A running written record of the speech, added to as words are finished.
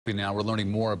Now we're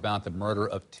learning more about the murder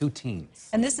of two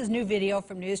teens. And this is new video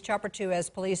from News Chopper 2 as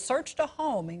police searched a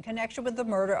home in connection with the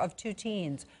murder of two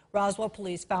teens. Roswell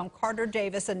police found Carter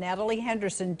Davis and Natalie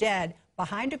Henderson dead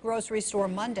behind a grocery store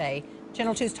Monday.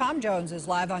 Channel 2's Tom Jones is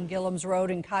live on Gillums Road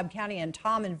in Cobb County. And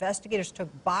Tom, investigators took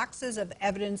boxes of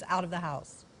evidence out of the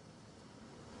house.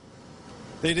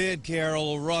 They did,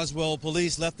 Carol. Roswell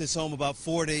police left this home about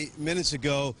 40 minutes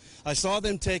ago. I saw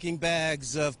them taking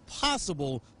bags of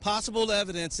possible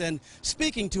evidence and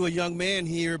speaking to a young man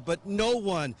here, but no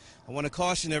one, I want to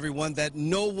caution everyone that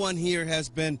no one here has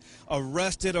been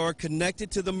arrested or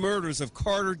connected to the murders of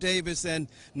Carter Davis and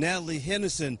Natalie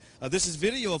Henderson. This is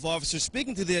video of officers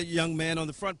speaking to the young man on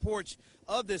the front porch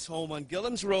of this home on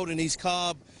Gillums Road in East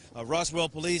Cobb. Roswell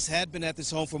police had been at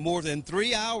this home for more than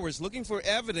 3 hours looking for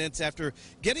evidence after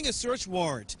getting a search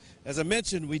warrant. As I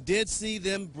mentioned, we did see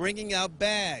them bringing out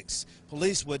bags.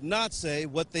 Police would not say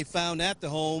what they found at the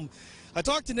home. I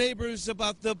talked to neighbors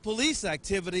about the police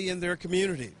activity in their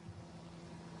community.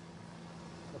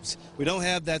 We don't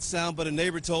have that sound, but a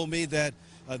neighbor told me that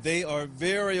they are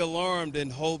very alarmed and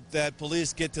hope that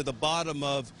police get to the bottom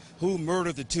of who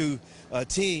murdered the two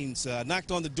teens.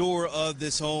 Knocked on the door of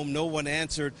this home. No one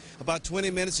answered. About 20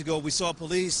 minutes ago, we saw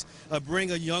police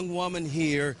bring a young woman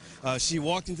here. She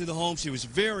walked into the home. She was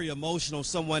very emotional.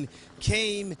 Someone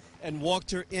came and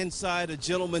walked her inside. A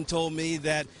gentleman told me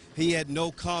that he had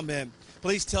no comment.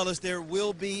 Police tell us there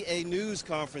will be a news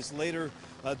conference later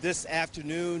this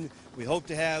afternoon. We hope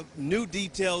to have new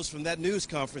details from that news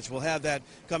conference. We'll have that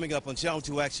coming up on Channel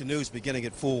 2 Action News beginning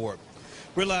at 4.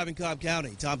 We're live in Cobb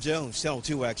County. Tom Jones, Channel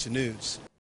 2 Action News.